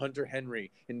to Hunter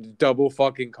Henry in double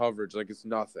fucking coverage like it's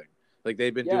nothing. Like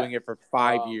they've been doing it for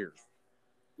 5 years.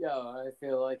 Yeah, I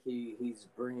feel like he's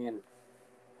bringing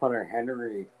Hunter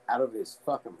Henry out of his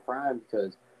fucking prime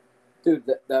because, dude,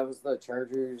 that was the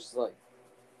Chargers. Like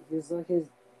he's like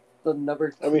the number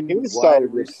 2 he was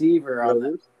wide receiver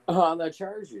on the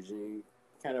Chargers, and he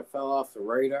kind of fell off the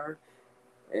radar.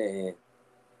 And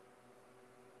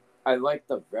I like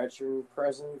the veteran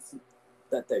presence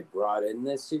that they brought in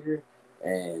this year,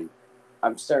 and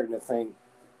I'm starting to think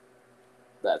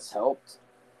that's helped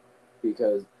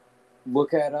because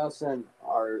look at us and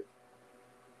our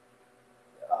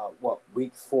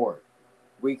week four,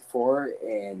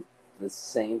 and the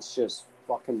Saints just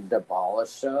fucking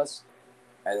demolished us,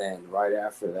 and then right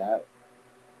after that,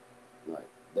 like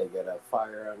they get a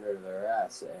fire under their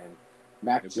ass, and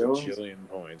Mac Jones, a bajillion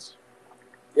points.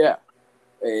 Yeah.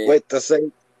 Wait, the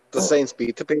Saints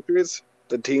beat the Patriots,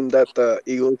 the team that the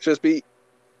Eagles just beat.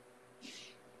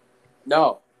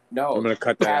 No. I'm gonna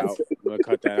cut that out.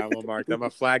 I'm gonna mark that. I'm gonna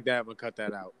flag that. I'm gonna cut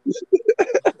that out.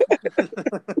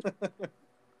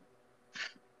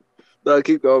 No,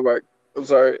 keep going, Mark. I'm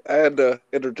sorry. I had to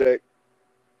interject.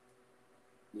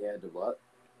 You had to what?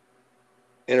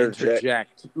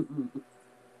 Interject.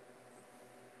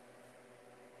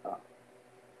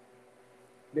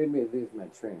 Made me lose my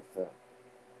train of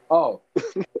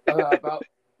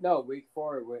thought. Week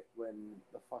 4 when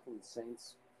the fucking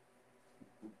Saints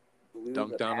blew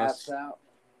dunked the on pass us out.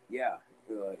 Yeah,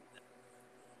 like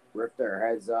ripped their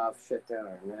heads off, shit down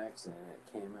our necks, and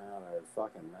it came out our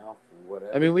fucking mouth or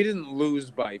whatever. I mean, we didn't lose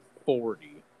by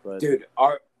 40, but dude,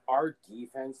 our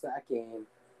defense that game.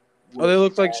 They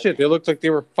looked like shit. They looked like they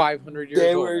were 500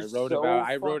 years old.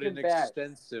 I wrote an bad.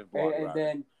 extensive blog about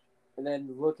it. And then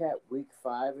look at week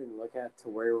 5 and look at to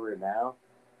where we're now.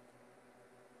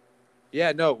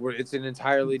 Yeah, no, it's an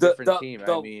entirely different team.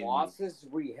 The losses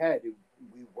we had,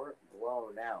 we weren't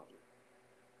blown out.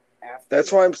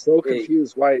 That's why I'm so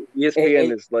confused. Why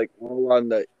ESPN is like all on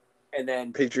the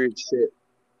Patriots shit.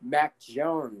 Mac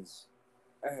Jones.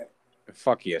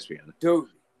 Fuck ESPN, dude.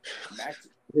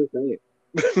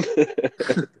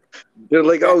 They're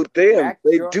like, oh damn,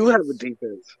 they do have a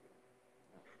defense.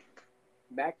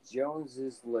 Mac Jones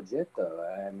is legit, though.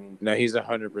 I mean, no, he's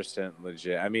 100%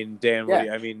 legit. I mean,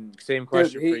 Dan, same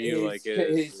question for you.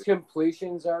 His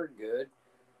completions are good,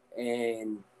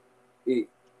 and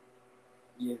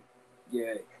you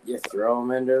throw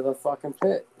him into the fucking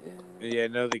pit. Yeah,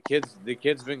 no, the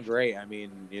kid's been great. I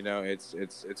mean,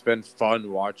 it's been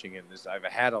fun watching him. I've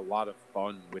had a lot of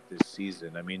fun with this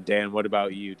season. I mean, Dan, what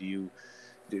about you?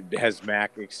 Has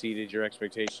Mac exceeded your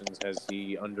expectations? Has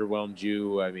he underwhelmed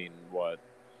you? I mean, what?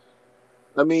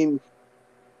 I mean,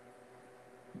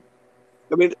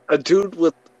 a dude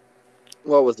with,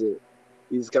 what was it?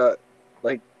 He's got,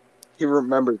 he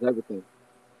remembers everything,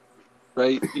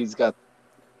 right? He's got,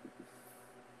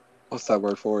 what's that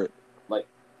word for it?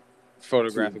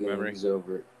 Photographic memory.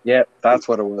 Yeah, that's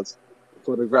what it was.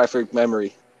 Photographic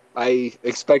memory. I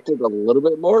expected a little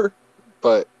bit more,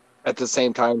 but at the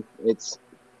same time, it's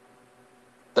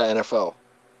the NFL.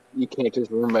 You can't just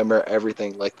remember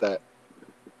everything like that.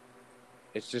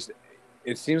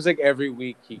 It seems like every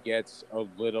week he gets a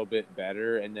little bit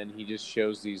better, and then he just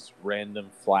shows these random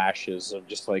flashes of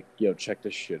just check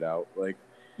this shit out.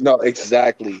 No,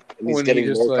 exactly. And he's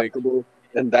getting more comfortable,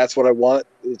 and that's what I want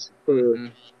is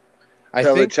for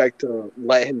Belichick to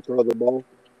let him throw the ball.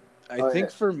 I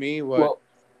think for me, what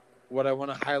I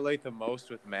want to highlight the most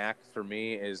with Mac for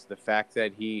me is the fact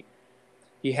that he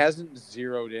hasn't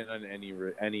zeroed in on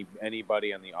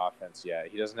anybody on the offense yet.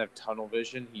 He doesn't have tunnel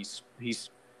vision. He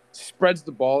spreads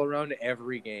the ball around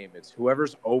every game. It's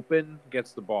whoever's open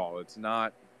gets the ball. It's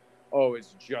not,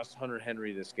 it's just Hunter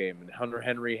Henry this game, and Hunter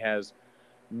Henry has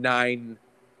 9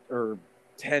 or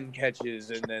 10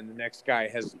 catches, and then the next guy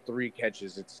has 3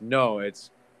 catches. It's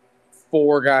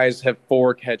 4 guys have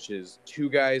 4 catches, 2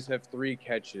 guys have 3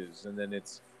 catches, and then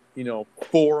it's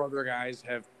 4 other guys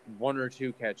have 1 or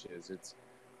 2 catches.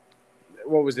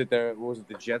 what was it there? What was it,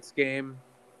 the Jets game?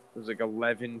 It was like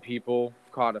 11 people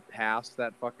caught a pass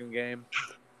that fucking game.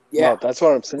 Yeah, No, that's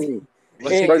what I'm saying.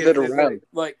 Let's Spread it get- around.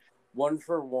 like 1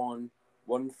 for 1,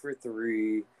 1 for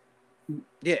 3.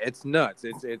 Yeah, it's nuts.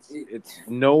 It's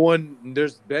no one.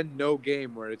 There's been no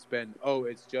game where it's been. Oh,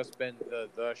 it's just been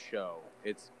the show.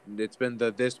 It's been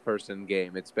the this person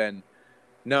game. It's been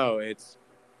no. It's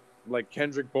like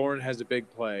Kendrick Bourne has a big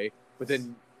play, but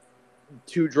then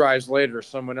 2 drives later,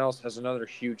 someone else has another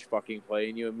huge fucking play,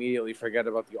 and you immediately forget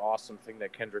about the awesome thing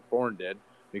that Kendrick Bourne did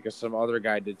because some other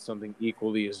guy did something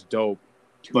equally as dope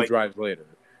 2 Like- drives later.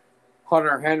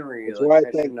 Hunter Henry That's why I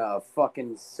think- catching a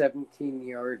fucking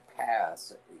 17-yard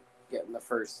pass, getting the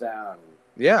first down.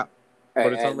 Yeah, but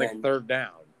And- it's on and like then 3rd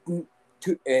down.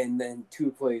 and then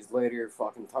 2 plays later,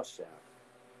 fucking touchdown.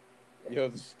 Yo,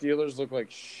 the Steelers look like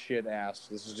shit ass.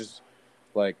 This is just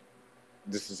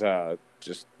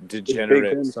just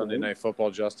degenerate Ben Sunday playing? Night Football.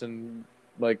 Justin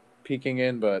like peeking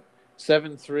in, but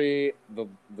 7-3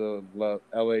 the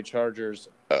LA Chargers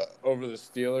over the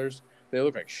Steelers. They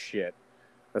look like shit.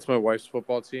 That's my wife's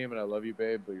football team, and I love you,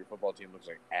 babe, but your football team looks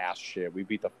like ass shit. We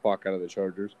beat the fuck out of the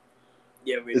Chargers.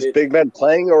 Yeah, we Is did. Big Ben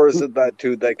playing, or is it that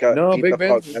dude that got No, beat Big the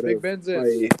Ben's- fuck out Big of Ben's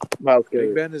in. by Miles Big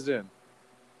Garrett? Ben is in.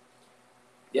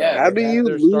 Yeah, How they do have you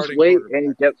their lose starting weight quarterback.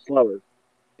 and get slower?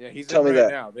 Yeah, he's Tell in me right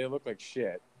that. now. They look like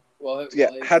shit. well, Yeah,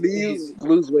 well, how do he's- you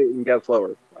lose weight and get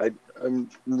slower? I'm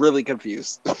really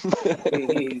confused.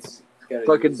 He's gotta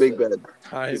Fucking use Big the-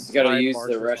 Ben. He's got to Time use the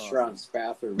marches on. restaurant's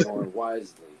bathroom more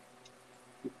wisely.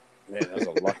 Man, that was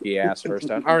a lucky ass first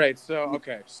down. All right,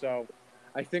 so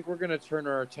I think we're gonna turn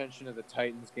our attention to the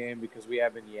Titans game because we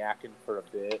have been yakking for a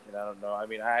bit, and I don't know. I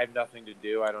mean, I have nothing to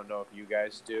do. I don't know if you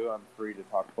guys do. I'm free to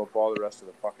talk football the rest of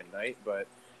the fucking night, but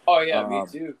Oh yeah, me Um,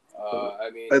 too. I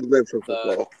mean, I live for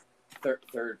football.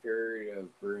 third period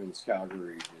of Bruins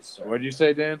Calgary just started. what did you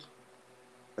say, Dan?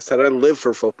 I said I live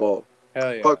for football.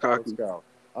 Hell yeah, Fuck let's hockey. go.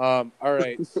 All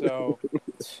right, so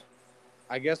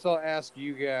I guess I'll ask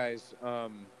you guys.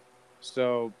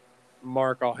 So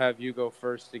Mark, I'll have you go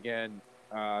first again.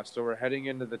 So we're heading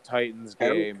into the Titans How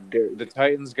game. dare you. The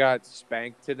Titans got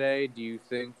spanked today. Do you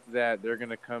think that they're going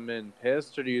to come in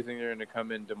pissed, or do you think they're going to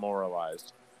come in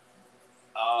demoralized?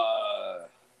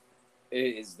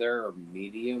 Is there a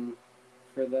medium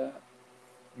for that?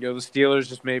 Yo, the Steelers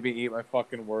just made me eat my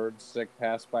fucking words. Sick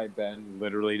pass by Ben,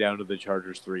 literally down to the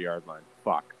Chargers' 3-yard line.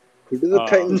 Fuck. Who did the Uh,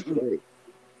 Titans play?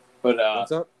 But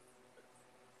What's up?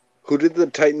 Who did the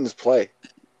Titans play?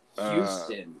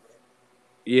 Houston,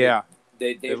 yeah,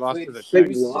 they lost played to the They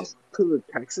Texans. lost to the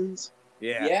Texans?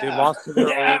 yeah. Yeah. They lost to their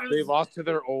Yeah. old. They lost to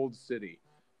their old city.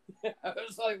 I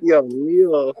was like,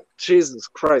 Yo, Jesus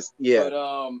Christ. Yeah,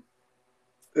 But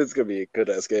it's going to be a good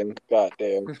ass game. God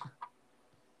damn.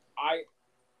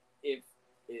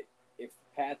 if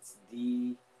Pat's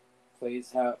D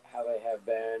plays how they have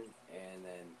been, and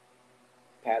then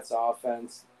Pat's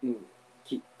offense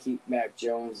keep Mac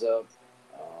Jones up,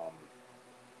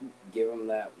 give him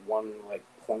that 1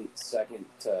 0.2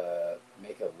 to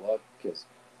make it look, because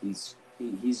he's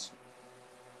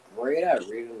great at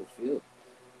reading the field.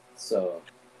 So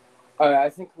I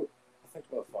think we'll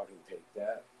fucking take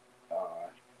that.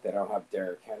 They don't have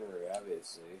Derrick Henry,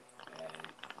 obviously, and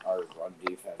our run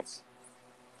defense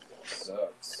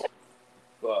sucks.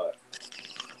 But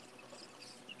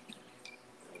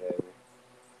whatever.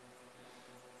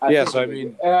 Yeah, think so I we-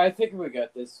 mean- I think we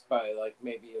got this by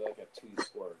maybe a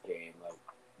 2-score game,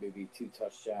 maybe 2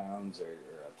 touchdowns or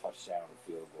a touchdown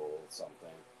field goal, something.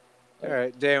 All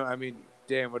right,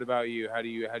 Dan. What about you? How do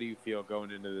you feel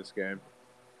going into this game?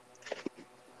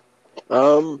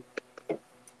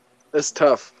 It's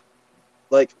tough.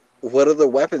 What are the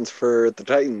weapons for the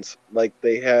Titans?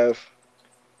 They have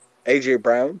AJ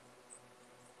Brown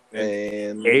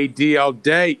and AD all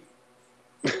day.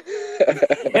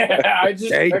 I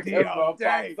just Hey, picked him all up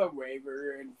day. off the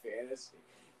waiver in fantasy,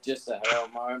 just to have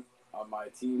him on my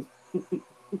team.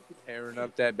 Tearing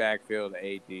up that backfield,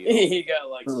 AD. He got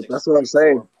Oh, 6 that's what I'm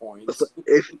saying. points.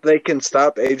 if they can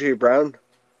stop AJ Brown,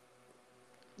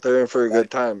 they're in for a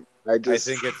good time. I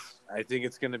think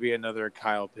it's going to be another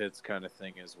Kyle Pitts kind of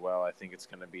thing as well. I think it's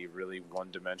going to be really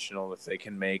one-dimensional if they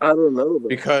can make. I don't know though.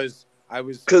 Because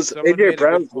AJ AJ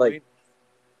Brown's Brown's like.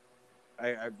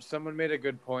 Someone made a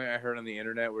good point I heard on the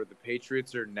internet where the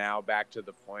Patriots are now back to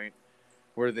the point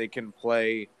where they can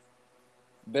play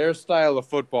their style of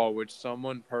football, which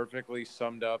someone perfectly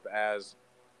summed up as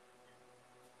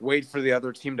wait for the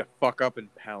other team to fuck up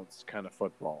and pounce kind of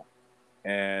football.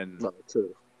 And No,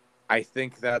 too. I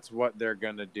think that's what they're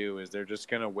going to do is they're just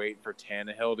going to wait for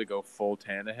Tannehill to go full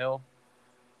Tannehill.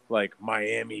 Like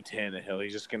Miami Tannehill.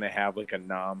 He's just going to have a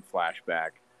Nam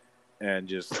flashback. and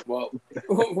just Well,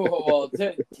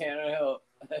 Tannehill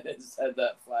has had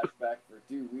that flashback for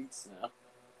 2 weeks now.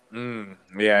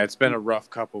 yeah, it's been a rough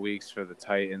couple weeks for the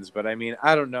Titans, but I mean,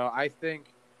 I don't know. I think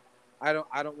I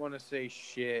don't want to say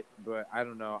shit, but I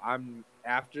don't know. I'm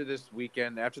after this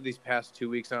weekend, after these past 2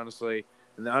 weeks, honestly,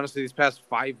 and honestly these past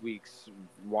 5 weeks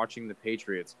watching the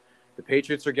Patriots. The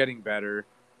Patriots are getting better.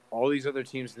 All these other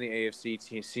teams in the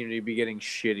AFC seem to be getting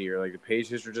shittier. Like the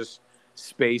Patriots are just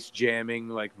space jamming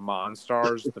like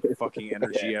monsters, the fucking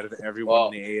energy out of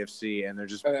everyone in the AFC, and they're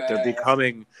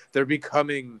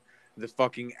becoming the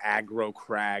fucking aggro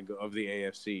crag of the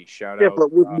AFC. Shout out,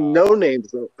 but with no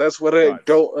names though. That's what I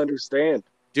don't understand.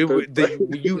 Dude,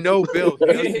 you know Bill. He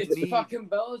doesn't It's need fucking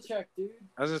Belichick, dude.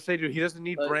 I was gonna say, dude, he doesn't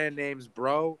need brand names,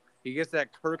 bro. He gets that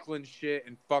Kirkland shit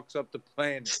and fucks up the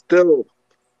planet. Still,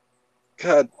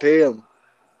 god damn.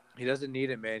 He doesn't need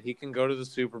it, man. He can go to the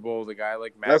Super Bowl with a guy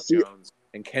like Mac Jones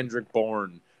and Kendrick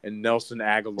Bourne and Nelson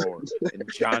Aguilar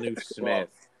and Jonnu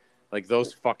Smith, like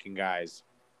those fucking guys.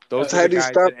 Those are the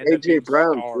guys that end up being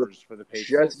stars for the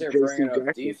Patriots. They're bringing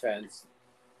up defense.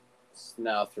 It's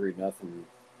now 3-0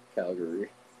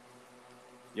 Calgary.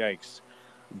 Yikes!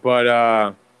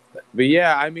 But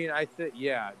yeah, I mean, I think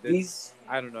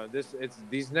I don't know.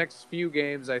 These next few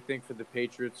games, I think for the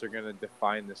Patriots are going to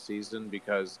define the season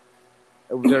because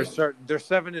they're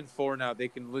 7-4 now. They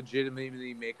can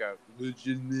legitimately make a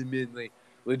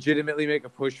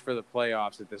push for the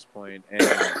playoffs at this point, and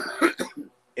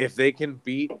if they can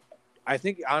beat, I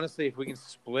think honestly, if we can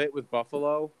split with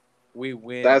Buffalo, we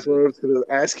win. That's what I was going to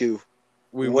ask you.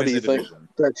 What do you think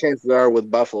the chances are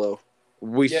with Buffalo?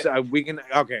 We can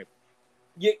okay.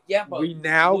 Yeah, but we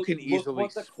now can easily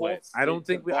split. I don't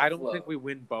think we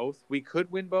win both. We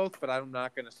could win both, but I'm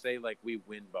not going to say like we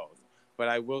win both. But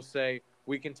I will say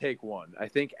we can take one. I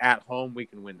think at home we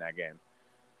can win that game.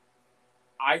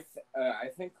 I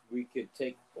think we could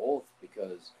take both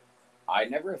because I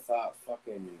never thought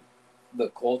fucking the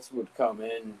Colts would come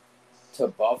in to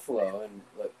Buffalo and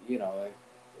they're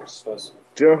supposed to.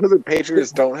 Do you know who the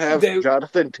Patriots don't have?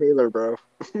 Jonathan Taylor, bro.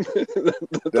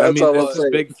 That's all this is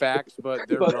big facts, but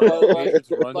their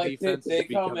run defense is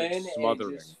becoming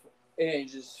smothering. And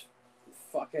just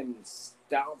fucking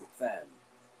stomp them.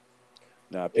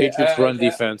 No, Patriots run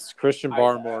defense. Christian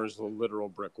Barmore is a literal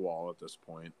brick wall at this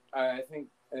point. I think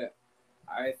the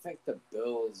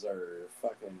Bills are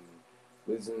fucking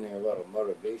losing their little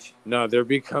motivation. No, they're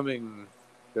becoming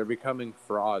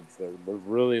frauds. They're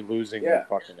really losing their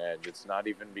fucking edge. It's not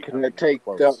even becoming. Can I take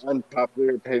the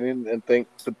unpopular opinion and think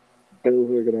the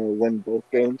Bills are going to win both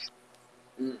games?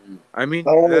 Mm-mm. I mean,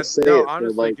 honestly,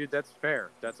 dude, that's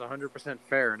fair. That's 100%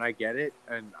 fair, and I get it.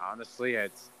 And honestly,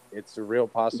 it's a real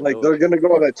possibility. Like they're going to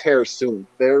go on a tear soon.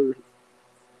 They're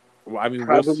probably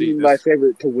we'll see. My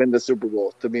favorite to win the Super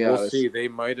Bowl. To be honest, we'll see. They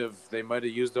might have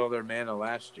used all their mana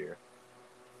last year.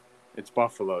 It's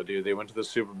Buffalo, dude. They went to the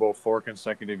Super Bowl 4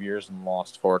 consecutive years and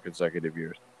lost 4 consecutive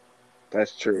years.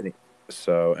 That's true.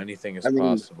 So anything is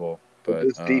possible. But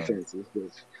this defense is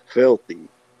just filthy.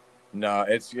 No,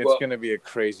 it's going to be a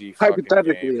crazy fucking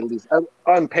hypothetically, game. At least.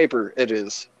 On paper, it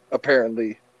is.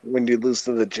 Apparently, when you lose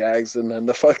to the Jags and then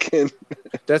the fucking...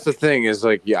 That's the thing is,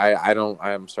 like,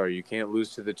 I'm sorry. You can't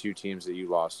lose to the 2 teams that you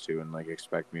lost to and, like,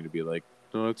 expect me to be like,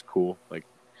 no, it's cool. Like,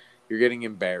 you're getting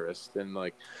embarrassed. And,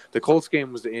 like, the Colts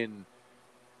game was in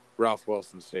Ralph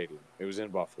Wilson Stadium. It was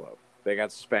in Buffalo. They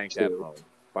got spanked at home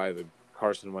by the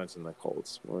Carson Wentz and the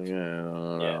Colts. Well,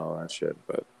 all that shit.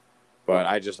 But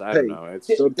I don't know.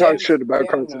 Don't talk shit about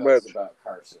Carson Wentz.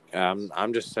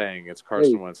 I'm just saying it's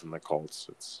Carson Wentz and the Colts.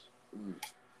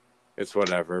 It's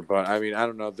whatever. But, I mean, I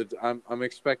don't know. I'm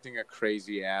expecting a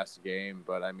crazy-ass game.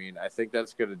 But, I mean, I think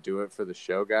that's going to do it for the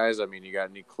show, guys. I mean, you got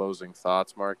any closing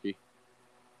thoughts, Marky?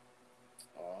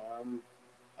 I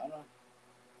don't know.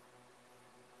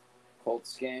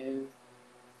 Colts game.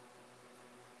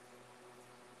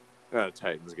 Not a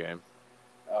Titans game.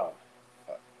 Oh,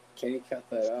 fuck. Can you cut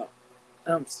that out?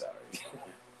 I'm sorry.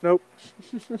 Nope.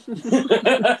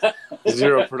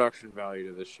 0 production value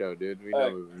to this show, dude. We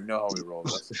know how we roll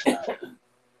this. All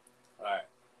right.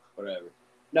 Whatever.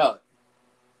 No,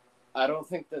 I don't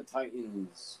think the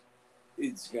Titans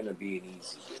is going to be an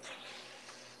easy game.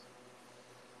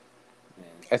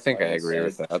 I think I agree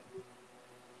with that.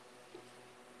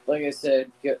 Like I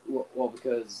said,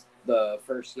 because the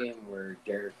first game where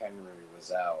Derrick Henry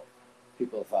was out,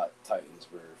 people thought Titans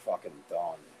were fucking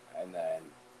done. And then,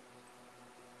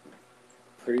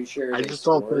 pretty sure I they just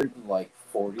don't scored think like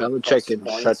 40 Belichick can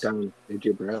points. shut down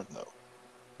A.J. Brown, though.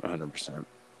 100%.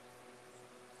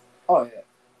 Oh, yeah.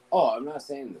 Oh, I'm not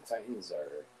saying the Titans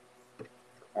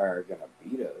are going to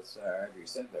beat us. I already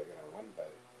said they're going to win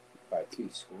by by 2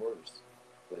 scores,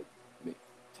 like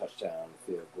touchdown,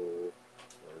 field goal,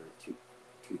 or two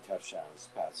touchdowns,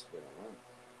 pass going to win.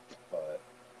 But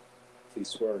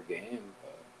 2-score game,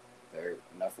 but there's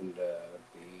nothing to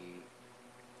be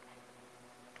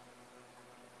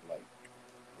like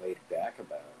laid back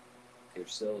about. They're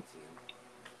still a team.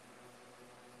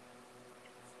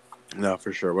 No,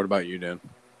 for sure. What about you, Dan?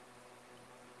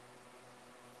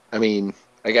 I mean,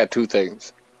 I got 2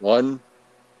 things. One,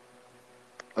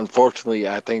 unfortunately,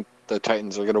 I think the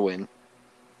Titans are going to win.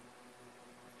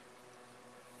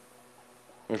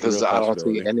 Because I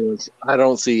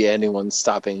don't see anyone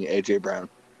stopping AJ Brown.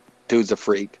 Dude's a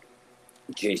freak.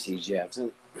 JC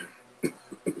Jackson.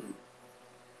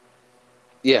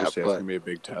 Yeah, it's but gonna be a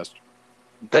big test.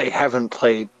 They haven't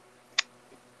played.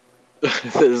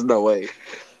 There's no way.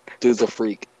 Dude's a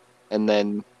freak. And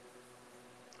then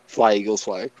fly, Eagles,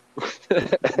 fly.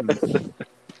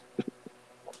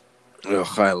 Ugh,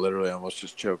 I literally almost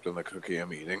just choked on the cookie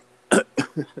I'm eating.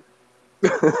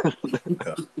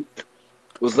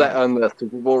 Was that on the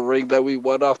Super Bowl ring that we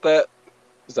won off that?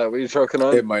 Is that what you're choking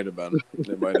on? It might have been.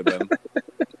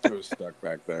 It was stuck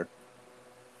back there.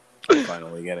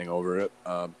 Finally getting over it.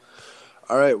 All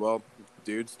right, well,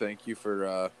 dudes, thank you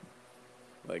for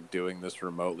doing this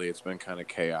remotely. It's been kind of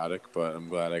chaotic, but I'm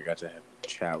glad I got to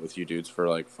chat with you dudes for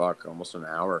almost an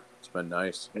hour. It's been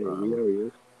nice. Hey, we are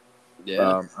you.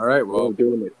 Yeah. All right, well, We're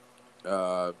doing it.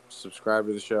 subscribe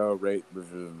to the show, rate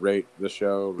the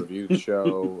show, review the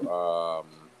show.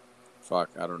 I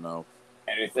don't know.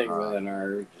 Anything within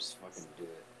our, just fucking do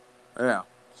it. Yeah,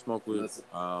 smoke weed.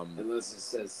 Unless it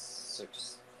says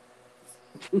 6.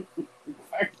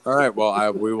 All right,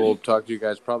 well, we will talk to you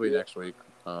guys probably next week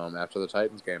after the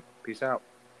Titans game. Peace out.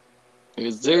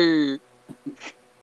 Is there...